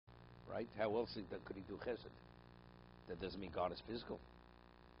right? How else could he do chesed? That doesn't mean God is physical.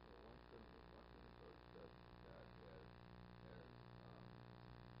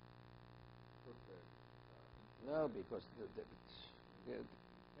 No, because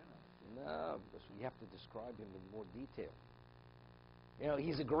no, because we have to describe him in more detail. You know,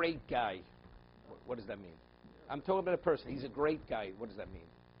 he's a great guy. What does that mean? I'm talking about a person. He's a great guy. What does that mean?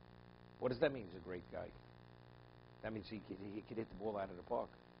 What does that mean? He's a great guy. That means he could hit the ball out of the park.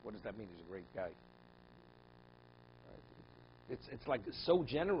 What does that mean? He's a great guy. Right? It's like so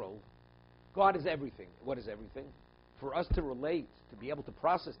general. God is everything. What is everything? For us to relate, to be able to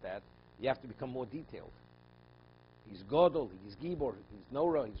process that, you have to become more detailed. He's Godel, he's Gibor, he's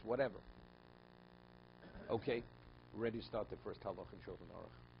Nora, he's whatever. Okay, we're ready to start the first halach in Shulchan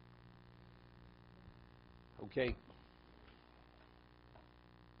Aruch. Okay.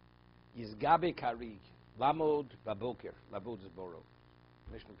 Yizgabe karig, lamod baboker, lamod is boro.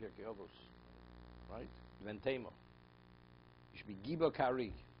 Mishnah Pirkei Avos, right? Ventemo. You should be gibo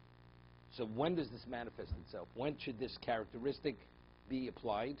karig. So when does this manifest itself? When should this characteristic be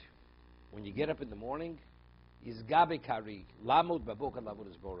applied? When you get up in the morning, Yizgabe karig, lamod baboker, lamod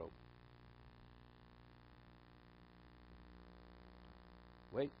is boro.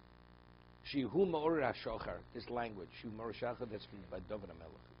 Wait. Shihu ma'or ha'shochar, this language, Shihu ma'or ha'shochar, that's from by David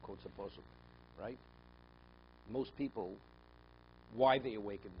HaMelech, quotes a posuk, right? Most people, why they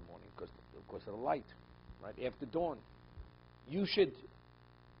awake in the morning? Because of the light, right? After dawn. You should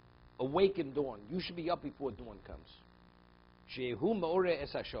awaken dawn. You should be up before dawn comes. Shihu ma'or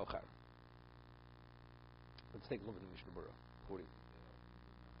es ha'shochar. Let's take a look at the Mishnah Berurah, 40.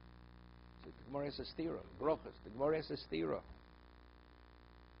 So the Gemara has a stira, Brochus. The Gemara has a stira.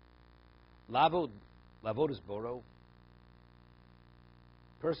 Lavod is boro.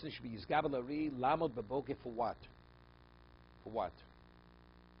 Person should be yizgabel ari lamod baboke for what? For what?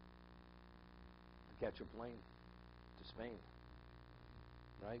 To catch a plane to Spain,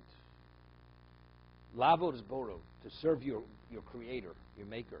 right? Lavod is boro, to serve your creator, your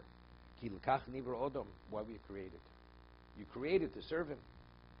maker. Ki l'kach nivra odom, why were you created? You created to serve him.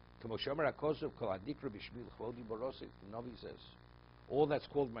 K'mo shomer hakosov kol adikra b'shmi l'chvodi borosi. The Navi says, all that's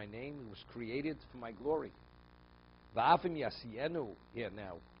called my name was created for my glory. Va'af em yasienu, here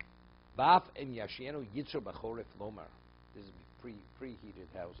now. Va'af em yasienu yitzor b'choref lomar. This is preheated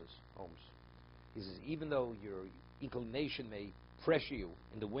homes. He says, even though your inclination may pressure you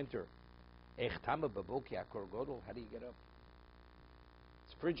in the winter, ech tama baboki akor godol, how do you get up?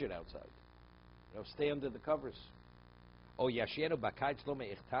 It's frigid outside. You know, stay under the covers. O yasienu b'kayitz lomar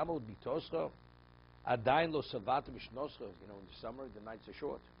ech tama b'toscho. Adain lo savat mishnoscha. You know, in the summer, the nights are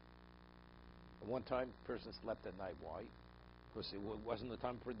short. At one time, a person slept at night. Why? Because it wasn't the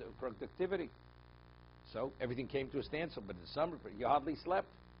time for productivity. So everything came to a standstill. But in the summer, you hardly slept.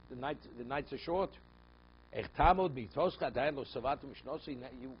 The nights are short. You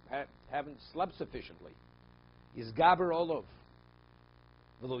haven't slept sufficiently. Yizgaber olov.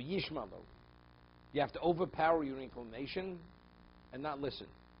 V'lo yishmalo. You have to overpower your inclination and not listen.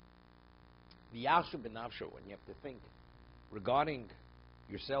 V'yashu b'nafsho, and you have to think regarding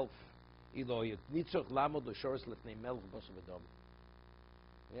yourself. Yeah, you're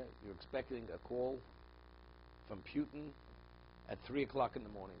expecting a call from Putin at 3 o'clock in the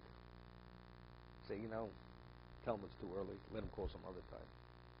morning. Say, you know, tell him it's too early. Let him call some other time.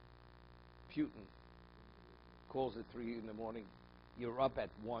 Putin calls at 3 in the morning. You're up at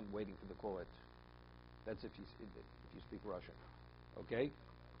 1 waiting for the call. That's if you speak Russian. Okay?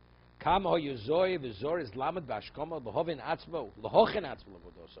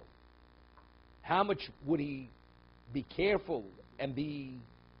 How much would he be careful and be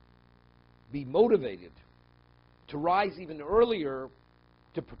motivated to rise even earlier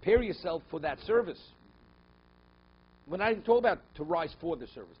to prepare yourself for that service? When I talk about to rise for the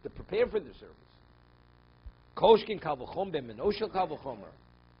service, to prepare for the service.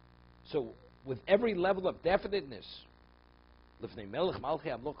 So with every level of definiteness, you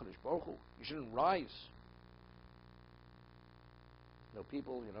shouldn't rise.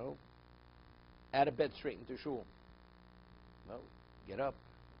 People, out of bed straight into shul. No, get up.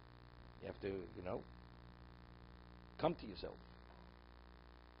 You have to, come to yourself.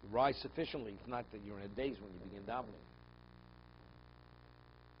 Rise sufficiently, if not that you're in a daze when you begin davening.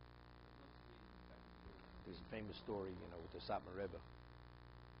 There's a famous story, with the Satmar Rebbe.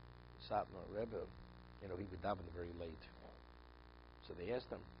 The Satmar Rebbe, he would daven very late. So they asked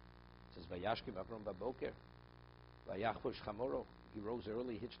him, it says, Vayashkim Avram Baboker, Vayachvosh Chamoro. He rose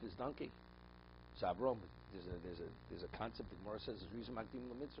early, hitched his donkey. So Avram, there's a concept that Gemara says is reason makdim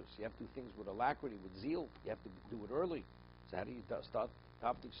l'mitzvos. You have to do things with alacrity, with zeal. You have to do it early. So how do you start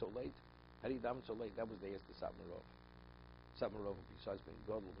davening so late? How do you daven so late? That was they asked the Satmarov. Satmarov, besides being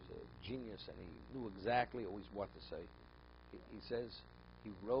Gadol, was a genius, and he knew exactly always what to say. He says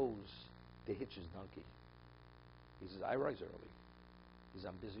he rose to hitch his donkey. He says, I rise early. He says,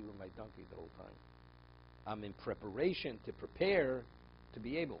 I'm busy with my donkey the whole time. I'm in preparation to prepare to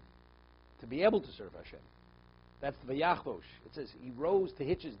be able to serve Hashem. That's the Vayachvosh. It says he rose to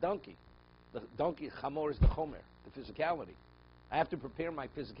hitch his donkey. The donkey, chamor, is the chomer, the physicality. I have to prepare my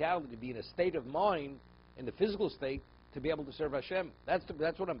physicality to be in a state of mind, in the physical state, to be able to serve Hashem. That's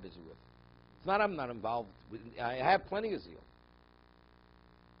what I'm busy with. It's not I'm not involved with. I have plenty of zeal.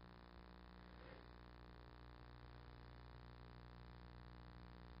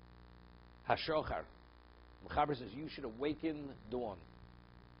 Hashochar. Mechaber says you should awaken dawn.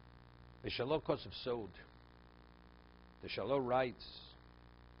 The Shalom Kosov Sod. The Shalom writes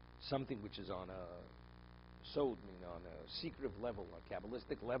something which is on a Sod, meaning on a secretive level, a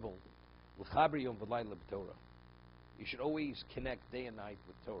Kabbalistic level. L'chaber yom v'layla b'Torah. You should always connect day and night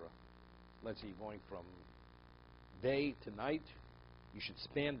with Torah. Let's say you're going from day to night, you should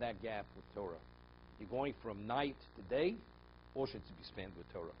span that gap with Torah. You're going from night to day, all should be spanned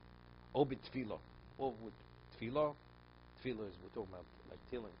with Torah. Or with tefillah. Or with tefillah. Tefillah is, we're talking about like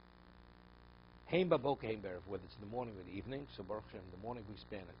tilling. Heim baboka, heim berev, whether it's in the morning or the evening. So Baruch Hashem, in the morning we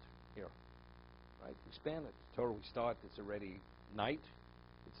span it. Here. Right? We span it. Torah we start, it's already night.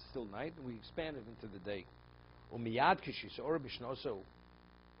 It's still night, and we expand it into the day.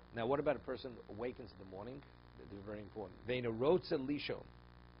 Now, what about a person who awakens in the morning? They're very important.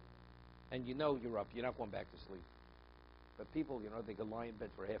 And you know you're up. You're not going back to sleep. But people, they can lie in bed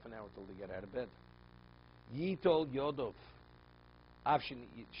for half an hour until they get out of bed. Yitol Yodov. This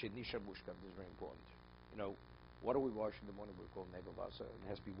is very important. What do we wash in the morning? We call negovasa. It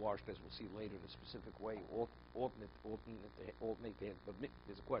has to be washed, as we'll see later, in a specific way. Alternate the hands. But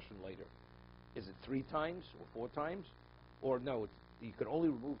there's a question later. Is it 3 times or 4 times? Or no, you can only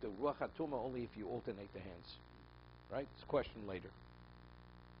remove the ruach hatuma only if you alternate the hands. Right? It's a question later.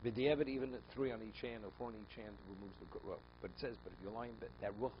 B'diavad, even 3 on each hand or 4 on each hand removes the ruach. But it says, but if you're lying,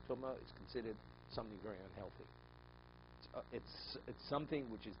 that ruach tuma is considered something very unhealthy. It's something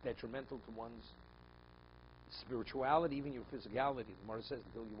which is detrimental to one's spirituality, even your physicality. The Gemara says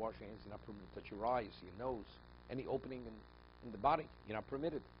until you wash your hands, you're not permitted to touch your eyes, your nose, any opening in the body. You're not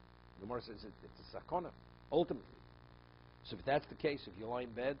permitted. The Gemara says it's a sakona, ultimately. So if that's the case, if you lie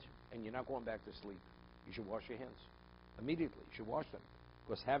in bed and you're not going back to sleep, you should wash your hands immediately. You should wash them,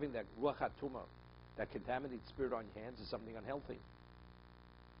 because having that ruach hatuma, that contaminated spirit on your hands, is something unhealthy.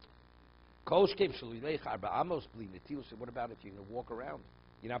 What about if you're going to walk around?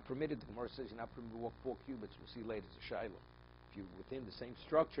 You're not permitted. The Gemara says you're not permitted to walk 4 cubits. We'll see later. It's a shiloh. If you're within the same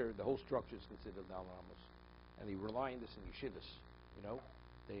structure, the whole structure is considered dal ramos. And they rely on this in yeshivas. When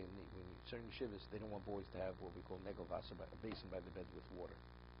certain yeshivas, they don't want boys to have what we call negovasa, a basin by the bed with water.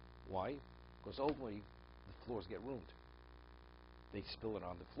 Why? Because ultimately, the floors get ruined. They spill it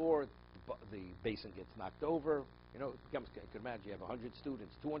on the floor. The basin gets knocked over. It becomes, I can imagine, you have 100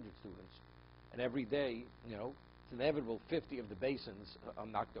 students, 200 students, and every day, it's inevitable 50 of the basins are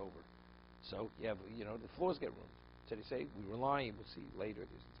knocked over. So you have, the floors get ruined. So they say, we rely, we'll see later,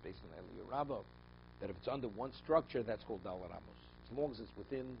 it's based on Eliyah Rabbah, that if it's under one structure, that's called Dal Ramos. As long as it's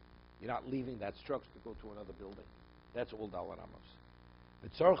within, you're not leaving that structure to go to another building. That's all Dal Ramos. He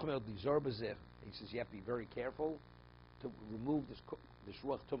says you have to be very careful to remove this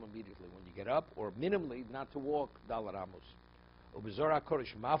ruach tum immediately when you get up, or minimally not to walk Dal Ramos. And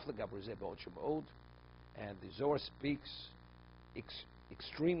the Zohar speaks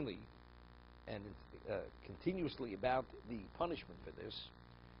extremely and continuously about the punishment for this.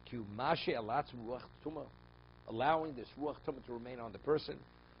 Allowing this ruach tumah to remain on the person.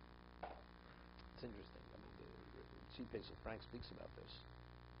 It's interesting. The Chief Pace of Frank speaks about this.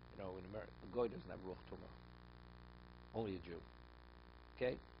 In America, the Goy doesn't have ruach tumah. Only a Jew.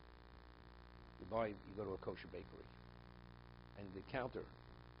 Okay? You go to a kosher bakery, and the counter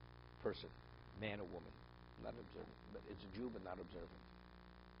person, man or woman, not observant, but it's a Jew but not observant.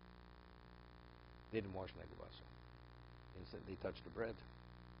 They didn't wash negavasa. Instead, they touched the bread.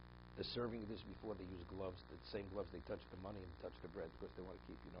 The serving of this before, they use gloves, the same gloves they touch the money and touch the bread, because they want to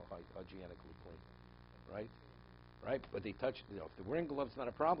keep, hygienically clean. Right? Right? But they touch, if they're wearing gloves, it's not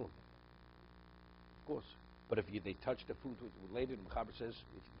a problem. Of course. But if they touch the food, later the Mechaber says,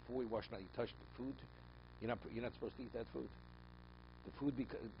 before we wash now, you touch the food, you're not supposed to eat that food. The food,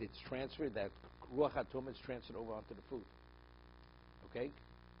 because it's transferred, that ruach hatumah is transferred over onto the food. Okay?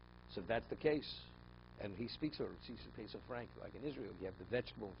 So if that's the case, and he speaks of it, he speaks of Frank, like in Israel, you have the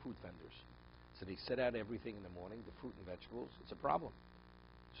vegetable and fruit vendors. So they set out everything in the morning, the fruit and vegetables. It's a problem.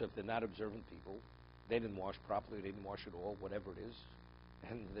 So if they're not observant people, they didn't wash properly, they didn't wash it all, whatever it is,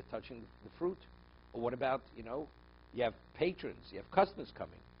 and they're touching the fruit. Or what about, you have patrons, you have customers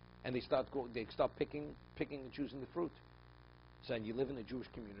coming, and they start picking and choosing the fruit. So and you live in a Jewish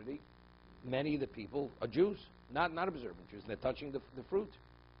community, many of the people are Jews, not observant Jews, and they're touching the fruit.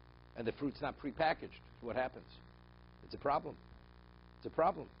 And the fruit's not prepackaged. So what happens? It's a problem. It's a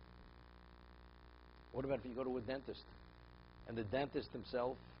problem. What about if you go to a dentist, and the dentist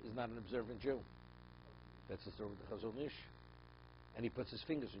himself is not an observant Jew? That's the story with the Chazon Ish. And he puts his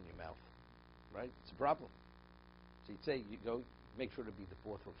fingers in your mouth, right? It's a problem. So you'd say, you go, make sure to be the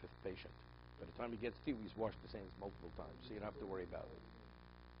fourth or fifth patient. By the time he gets to you, he's washed his hands multiple times, so you don't have to worry about it,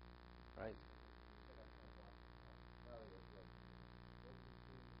 right?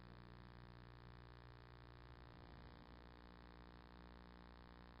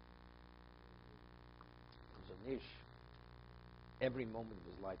 Chazon Ish, every moment of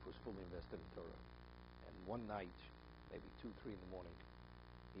his life was fully invested in Torah. And one night, maybe 2, 3 in the morning,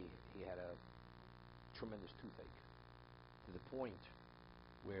 he had a tremendous toothache, to the point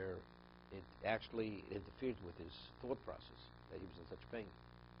where it actually interfered with his thought process, that he was in such pain.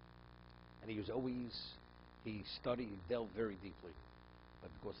 And he studied, he delved very deeply, but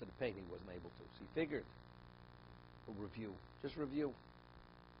because of the pain, he wasn't able to. So he figured, just review,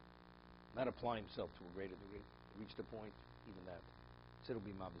 not apply himself to a greater degree. He reached a point, even that. He said it'll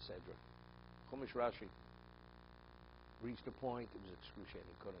be Ma'abesedra. Chumash Rashi reached a point, it was excruciating,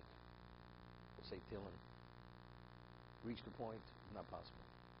 he couldn't. Say Tillim. Reached a point, not possible.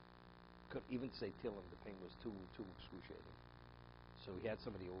 Couldn't even say Tillim, the pain was too excruciating. So he had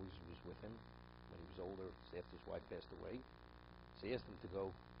somebody who always was with him when he was older, after his wife passed away. So he asked him to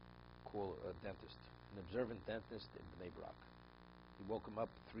go call a dentist, an observant dentist in Bnei Brak. He woke him up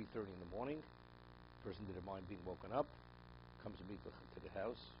 3:30 in the morning. The person didn't mind being woken up, comes to meet to the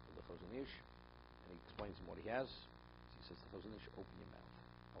house of the Chazon Ish, and he explains him what he has. So he says to the Chazon Ish, open your mouth.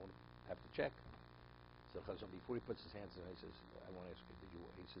 I want to have to check. So the Chazon, before he puts his hands in, he says, I want to ask you,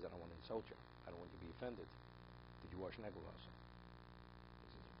 he says, I don't want to insult you. I don't want you to be offended. Did you wash Negelavasa? He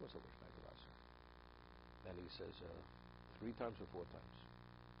says, of course I wash Negelavasa. Then he says, 3 times or 4 times?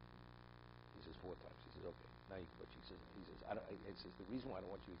 He says, 4 times. He says, okay. Now you can, he says, the reason why I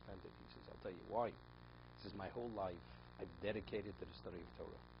don't want you offended, he says, I'll tell you why. He says, my whole life I've dedicated to the study of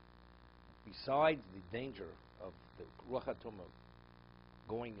Torah. Besides the danger of the Ruach HaTumah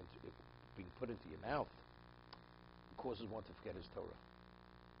being put into your mouth, it causes one to forget his Torah.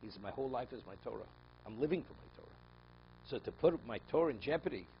 He says, my whole life is my Torah. I'm living for my Torah. So to put my Torah in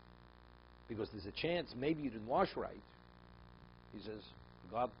jeopardy, because there's a chance maybe you didn't wash right, he says,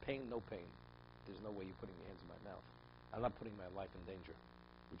 God, pain, no pain. There's no way you're putting your hands in my mouth. I'm not putting my life in danger,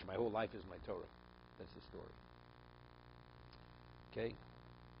 which my whole life is my Torah. That's the story. Okay?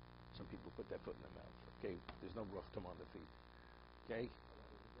 Some people put their foot in their mouth. Okay? There's no ruach tum on the feet. Okay?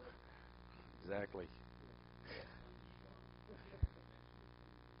 Exactly.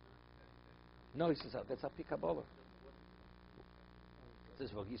 No, he says, that's Api Kabbalah. It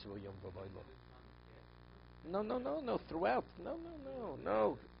says, V'gisvo yom v'laylo. No, throughout.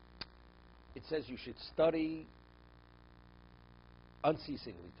 No. It says you should study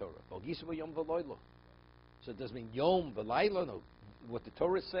unceasingly Torah. V'gisvo yom v'laylo. So it doesn't mean yom v'laylo, no. What the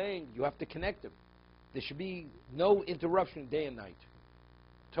Torah is saying, you have to connect them. There should be no interruption day and night.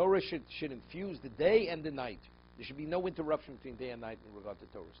 Torah should infuse the day and the night. There should be no interruption between day and night in regard to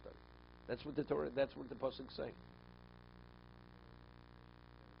Torah study. That's what the pasuk say.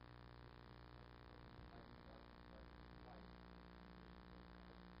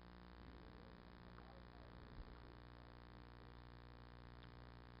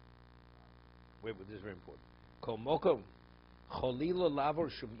 Wait, this is very important. Kol mokom cholila lavor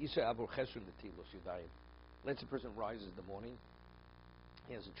shum isa avor chesron netilos yudayim. Let's a person rises in the morning,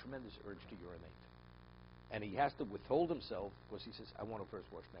 he has a tremendous urge to urinate. And he has to withhold himself because he says, I want to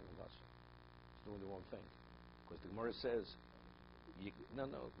first wash Negelavasa. He's doing the wrong thing. Because the Gemara says, not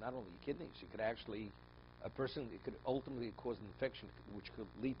only your kidneys, you could actually, it could ultimately cause an infection which could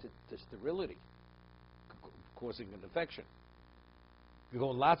lead to sterility, causing an infection.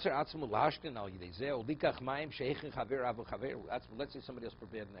 Let's say somebody else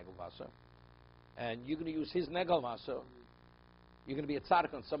prepared Negelavasa, and you're going to use his Negelavasa, you're going to be a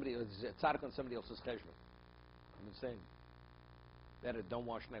tzaddik on somebody else's cheshbon. I've been saying that don't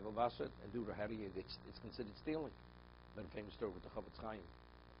wash Negelavasa and do rahari, it's considered stealing. But a famous story with the Chofetz Chaim.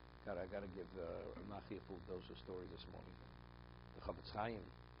 I got to give Machi a full dose of story this morning. The Chofetz Chaim,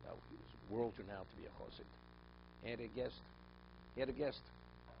 he was world renowned to be a chassid. He had a guest.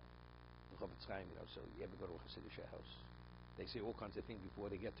 The Chofetz Chaim, so you ever go to a Hasidic house, they say all kinds of things before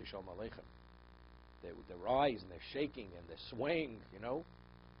they get to Shalom Aleichem. They rise and they're shaking and they're swaying,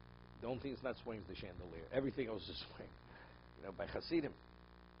 The only thing that's not swaying is the chandelier. Everything else is swaying. By Hasidim.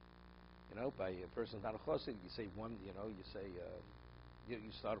 By a person not a Chassid, you say one, you say, you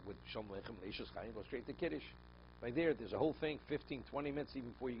start with Shalom Aleichem, Eishes Chaim, go straight to Kiddush. By there's a whole thing, 15, 20 minutes even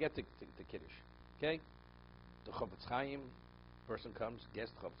before you get to Kiddush. Okay? The Chofetz Chaim, person comes,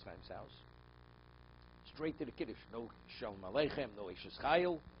 guest Chofetz Chaim's house. Straight to the Kiddush. No Shalom Aleichem, no Eishes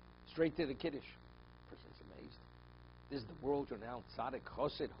Chaim, straight to the Kiddush. Person's amazed. This is the world-renowned tzaddik,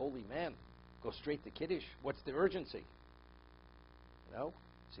 chassid, holy man. Go straight to Kiddush. What's the urgency? So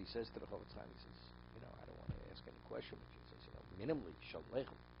he says to the Chofetz Chaim, he says, I don't want to ask any question. He says, minimally, Shalom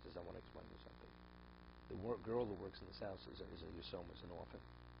Aleichem. He says, I want to explain you something. The girl who works in this house is a Yisoma, is an orphan.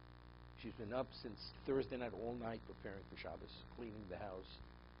 She's been up since Thursday night all night preparing for Shabbos, cleaning the house,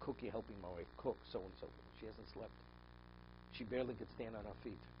 cooking, helping my wife cook, so and so forth. She hasn't slept. She barely could stand on her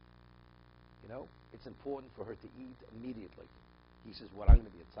feet. It's important for her to eat immediately. He says, what I'm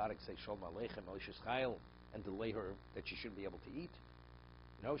going to be a tzaddik, say Shalom Aleichem, Eishes Chaim, and delay her that she shouldn't be able to eat.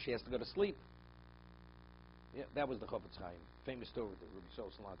 She has to go to sleep. Yeah, that was the Chofetz Chaim. Famous story with the Rabbi Shlomo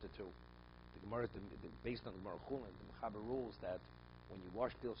Salanta too. The Gemara, based on the Gemara Chulin, the Mechaber rules that when you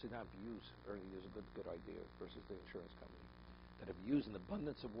wash Dil Sinai, if you use, earlier there's a good idea versus the insurance company, that if you use an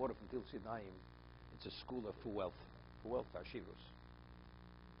abundance of water from Dil Sinai, it's a school of for wealth Ashirus.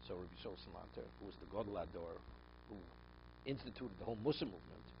 So Rabbi Shlomo Salanta, who was the Gadol Ador, who instituted the whole Muslim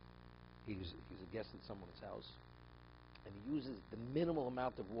movement, he's a guest in someone's house, and he uses the minimal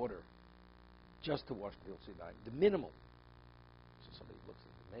amount of water just to wash Dil Sinai. The minimal. So somebody looks at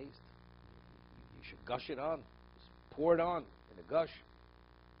him amazed. You should gush it on. Just pour it on in a gush.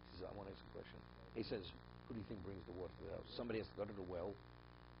 He says, I want to ask a question. He says, who do you think brings the water to the house? Somebody has to go to the well,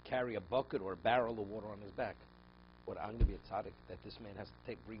 carry a bucket or a barrel of water on his back. What, I'm going to be a tzaddik that this man has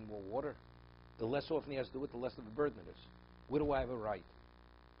to bring more water? The less often he has to do it, the less of a burden it is. Where do I have a right?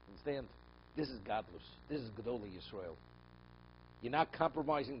 Understand? This is godless. This is Gedolei Yisrael. You're not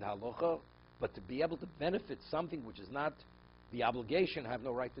compromising the halacha, but to be able to benefit something which is not the obligation, I have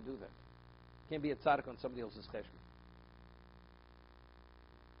no right to do that. Can't be a tzaddik on somebody else's cheshbon.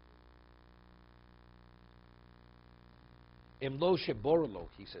 Imlo sheborlo,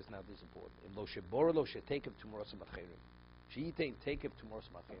 he says, now this is important. Imlo sheborlo shetekev tumoros macherim. Sheitein tekev tumoros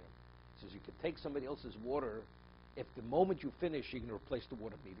macherim. He says you can take somebody else's water if the moment you finish, you can replace the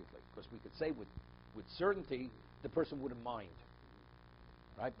water immediately. Because we could say with certainty, the person wouldn't mind.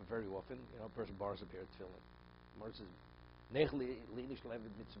 Right? But very often, a person borrows a pair of tefillin. Gemara says,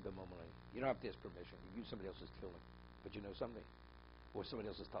 you don't have to ask permission. You use somebody else's tefillin. But you know something? Or somebody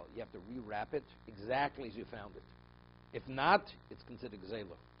else's towel. You have to rewrap it exactly as you found it. If not, it's considered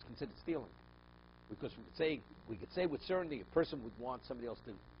gzela. It's considered stealing. Because we could say with certainty a person would want somebody else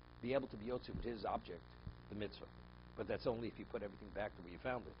to be able to be yotze with his object, the mitzvah. But that's only if you put everything back to where you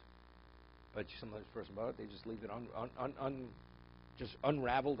found it. But sometimes the person bought it, they just leave it just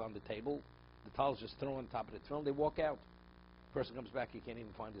unraveled on the table. The towel's just thrown on top of the tefillin. They walk out. The person comes back, he can't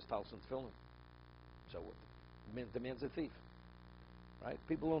even find his towel since tefillin. So the man's a thief. Right?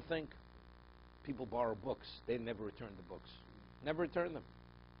 People don't think. People borrow books. They never return the books. Never return them.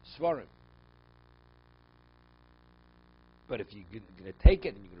 Svarim. But if you're going to take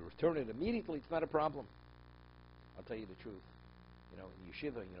it and you're going to return it immediately, it's not a problem. I'll tell you the truth. In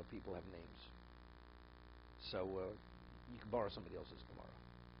yeshiva, people have names. So you can borrow somebody else's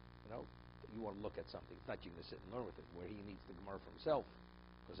Gemara. You want to look at something. It's not you're going to sit and learn with it, where he needs the Gemara for himself,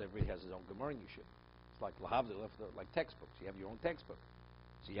 because everybody has his own Gemara in yeshiva. It's like lahavdil, like textbooks. You have your own textbook.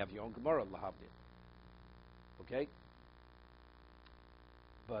 So you have your own Gemara, lahavdil. Okay?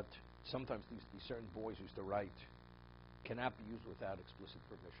 But sometimes these certain boys used to write, cannot be used without explicit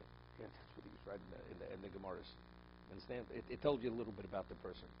permission. Yeah, that's what he was writing in the Gemaras. Understand? It told you a little bit about the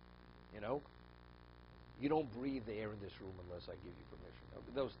person. You don't breathe the air in this room unless I give you permission.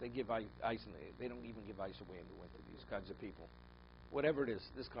 They give ice, and they don't even give ice away in the winter. These kinds of people, whatever it is,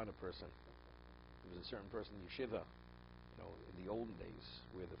 this kind of person. There was a certain person in yeshiva, in the olden days,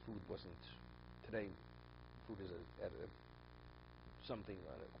 where the food wasn't. Today, food is at something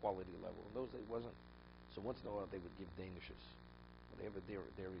on a quality level. In those days, it wasn't. So once in a while, they would give danishes. When they have a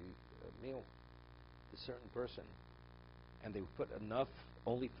dairy meal, to a certain person, and they would put enough.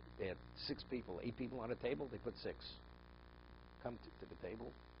 Only they had 6 people, 8 people on a table. They put 6. Come to the table,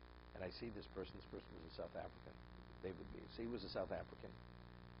 and I see this person. This person was a South African. They would be. So he was a South African,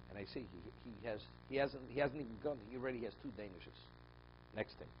 and I see he hasn't even gone. He already has 2 danishes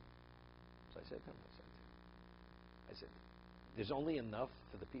next to him. So I said to him, I said, There's only enough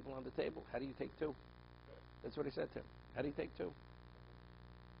for the people on the table. How do you take two? That's what he said to him. How do you take two?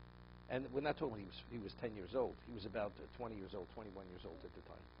 And we're not talking he was 10 years old. He was about 20 years old, 21 years old at the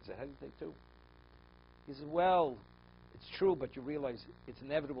time. He said, how do you take two? He said, well, it's true, but you realize it's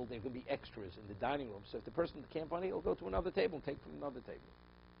inevitable there can be extras in the dining room. So if the person can't find it, he'll go to another table and take from another table.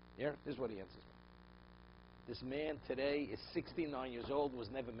 Yeah? This is what he answers me. This man today is 69 years old, was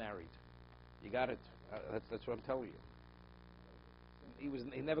never married. You got it. That's what I'm telling you.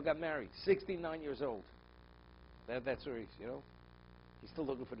 He never got married. 69 years old. That's where he's still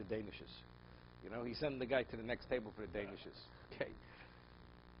looking for the Danishes. He's sending the guy to the next table for the Danishes. Okay.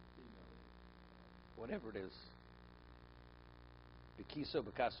 Whatever it is. Bekiso,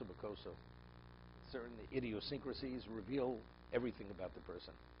 bekaso, bekoso. Certain idiosyncrasies reveal everything about the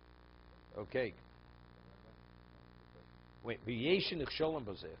person. Okay. Wait. V'yeshin ichsholam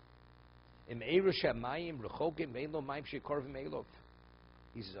bozeh. Im eiru shamayim rechokim ve'lo mayim shekorvim elov.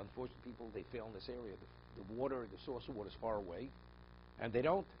 He says, unfortunately, people, they fail in this area. The water, the source of water is far away, and they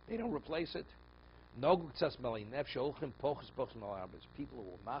don't replace it. People who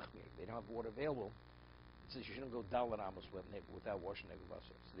will machmir, they don't have water available. It says you shouldn't go dalan amos without washing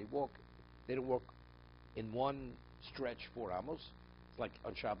nevivasa. So they don't work in one stretch 4 amos. It's like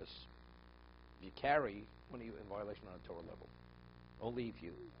on Shabbos. If you carry, when are you in violation on a Torah level? Only if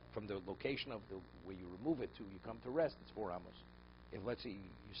you, from the location of where you remove it to you come to rest, it's 4 amos. If, let's say,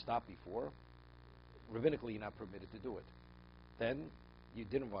 you stop before, rabbinically you're not permitted to do it. Then you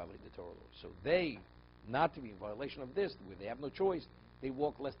didn't violate the Torah law. So they, not to be in violation of this, where they have no choice, they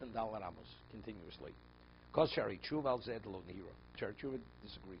walk less than dalan amos continuously. Because Shari Tshuva al Zed lo Nira. Shari Tshuva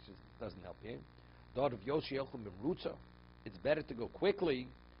disagrees, it doesn't help you. Dot of Yoshi Elchum Rutza. It's better to go quickly.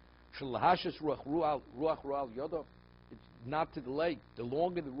 Shalahashis ruach rual yodo. It's not to delay. The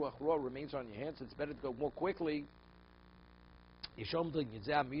longer the ruach ruah remains on your hands, it's better to go more quickly. Yishom de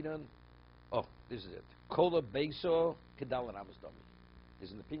Yizah Midan. Oh, this is it. Kola Beso Kedalan Amos Dami.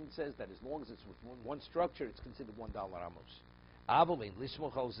 There's an opinion that says that as long as it's with one structure, it's considered $1 Amos. Avalein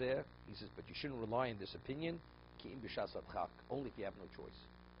Lismoch al Zeh. He says, but you shouldn't rely on this opinion. Ki'im b'shas adchak. Only if you have no choice.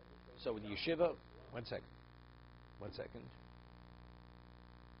 So in the yeshiva, 1 second. 1 second.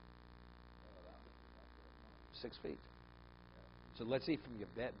 6 feet. So let's say from your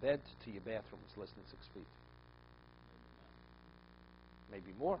bed to your bathroom, it's less than 6 feet.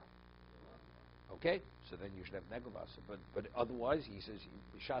 Maybe more. Okay, so then you should have negavasa. But otherwise, he says,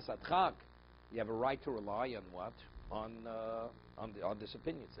 b'shas adchak, you have a right to rely on what? On this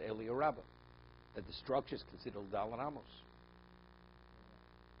opinion. It's Eliyah Rabbah, that the structure is considered dalan amos.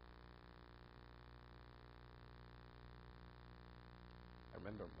 I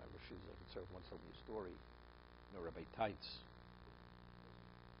remember my Rosh Hashanah once told me a story. Rabbi Teitz,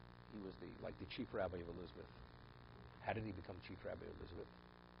 he was the chief rabbi of Elizabeth. How did he become chief rabbi of Elizabeth?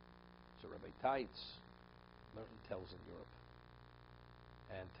 So Rabbi Teitz learned in Telz in Europe,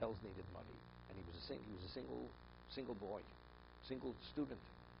 and Telz needed money, and he was a single boy, single student,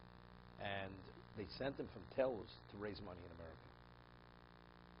 and they sent him from Telz to raise money in America.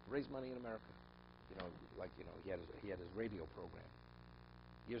 Raise money in America, he had his radio program.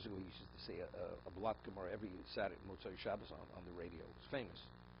 Years ago, he used to say a Blat Gemara every Saturday, Motzei Shabbos on the radio. It was famous.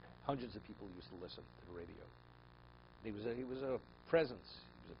 Hundreds of people used to listen to the radio. He was a presence.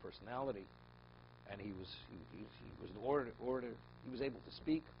 He was a personality, and he was an orator. He was able to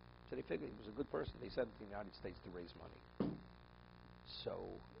speak. So they figured he was a good person. They sent him to the United States to raise money. So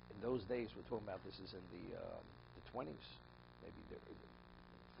in those days, we're talking about this is in the 20s, maybe the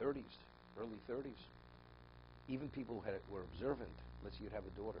 30s, early 30s. Even people who were observant. Let's say you'd have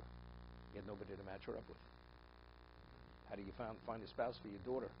a daughter. You had nobody to match her up with. How do you find a spouse for your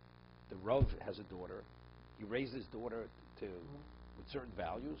daughter? The Rav has a daughter. He raised his daughter with certain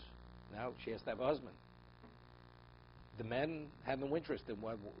values. Now she has to have a husband. The men had no interest in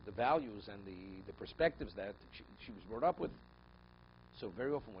the values and the perspectives that she was brought up with. So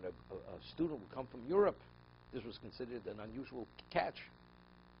very often when a student would come from Europe, this was considered an unusual catch.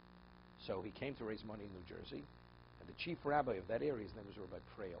 So he came to raise money in New Jersey, and the chief rabbi of that area, his name was Rabbi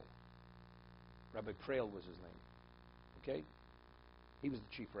Preil. Rabbi Preil was his name. Okay? He was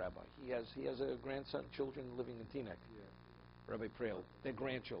the chief rabbi. He has a grandson, children living in Teaneck. Yeah. Rabbi Preil. They're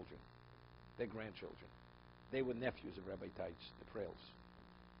grandchildren. They were nephews of Rabbi Teitz, the Preils.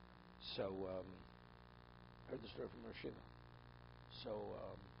 So, heard the story from Rosh Hashanah.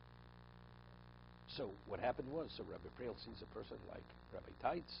 So what happened was, so Rabbi Preil sees a person like Rabbi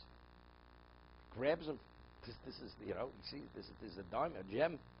Teitz, grabs him. This is, you see, this is a dime, a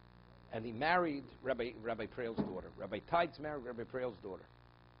gem. And he married Rabbi Preil's daughter. Rabbi Teitz married Rabbi Preil's daughter.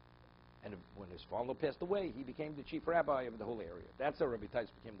 And when his father passed away, he became the chief rabbi of the whole area. That's how Rabbi Tice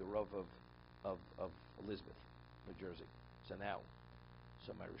became the Rav of Elizabeth, New Jersey.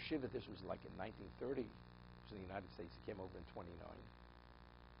 So my Rishiva, this was like in 1930. He was in the United States. He came over in 29.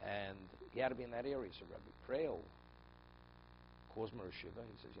 And he had to be in that area. So Rabbi Preil calls my Rishiva.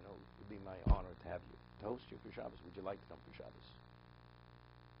 He says, it'd be my honor to have you, to host you for Shabbos. Would you like to come for Shabbos?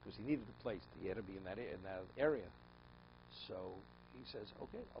 Because he needed a place. He had to be in that area. So he says,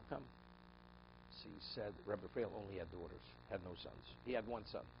 okay, I'll come. So he said, Rabbi Preil only had daughters, had no sons. He had one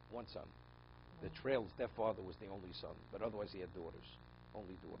son. The Trail's stepfather was the only son, but otherwise he had daughters,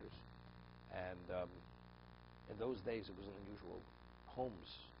 only daughters. And in those days, it was unusual. Homes,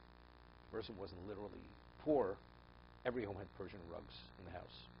 the person wasn't literally poor. Every home had Persian rugs in the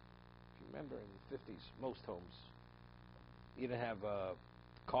house. If you remember, in the 50s, most homes, you didn't have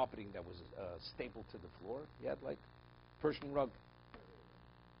carpeting that was stapled to the floor. You had like Persian rug.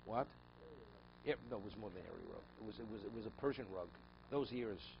 What? Yeah, no, it was more than area rug. It was a Persian rug. Those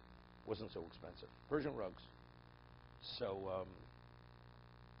years wasn't so expensive. Persian rugs. So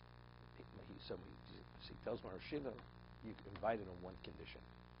he tells my Rishiva, you can invite it on one condition: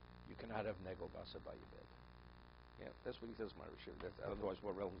 you cannot have negel basa by your bed. Yeah, that's what he says, my Rishiva. Otherwise,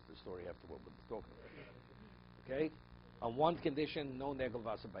 what relevance to the story after what we're talking about? Okay, on one condition, no negel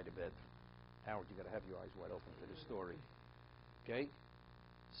basa by the bed. Howard, you got to have your eyes wide open for this story. Okay,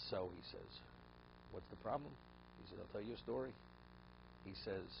 so he says, what's the problem? He says, I'll tell you a story. He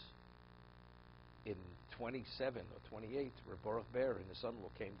says, in 27 or 28, Reb Baruch Ber and his son-in-law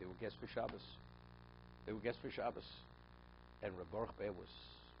came. They were guests for Shabbos. And Reb Baruch Ber was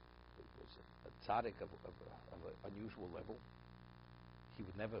a tzaddik of an unusual level. He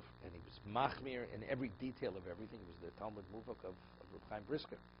would never, and he was machmir in every detail of everything. He was the Talmud Muvak of Reb Chaim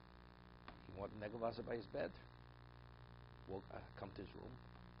Brisker. He wanted negel vasa by his bed. Well, I come to his room.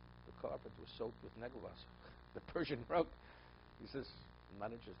 The carpet was soaked with negel vasa. The Persian rug. He says, I'm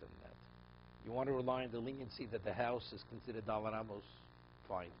not interested in that. You want to rely on the leniency that the house is considered Dalar Amos?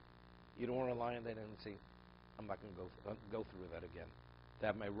 Fine. You don't want to rely on that leniency? I'm not going to go through that again. To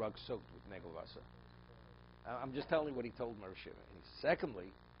have my rug soaked with negel vasa. I'm just telling you what he told my Rishiva. And secondly,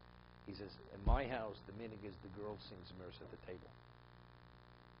 he says, in my house, the minig is the girl sings mirs at the table.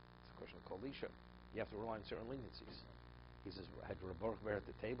 It's a question of Kol Isha. You have to rely on certain leniencies. He says, I had Reb Baruch Ber at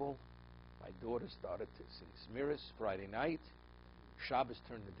the table. My daughter started to sing Smiris Friday night. Shabbos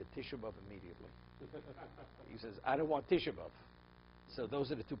turned into Tisha B'Av immediately. He says, I don't want Tisha B'Av. So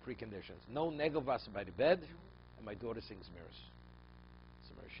those are the two preconditions. No negel vasa by the bed, and my daughter sings Smiris.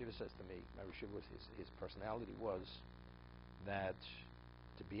 So my Rishiva says to me, my Rishiva was his personality was that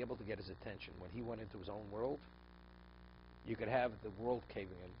to be able to get his attention, when he went into his own world, you could have the world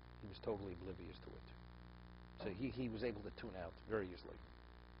caving in. He was totally oblivious to it. So he was able to tune out very easily.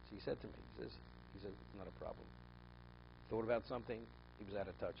 So he said to me, he said, it's not a problem. Thought about something, he was out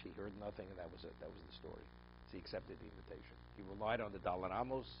of touch. He heard nothing, and that was it. That was the story. So he accepted the invitation. He relied on the Dalar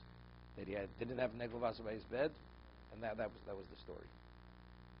Amos that he didn't have negel vasa by his bed, and that was the story.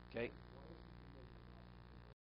 Okay?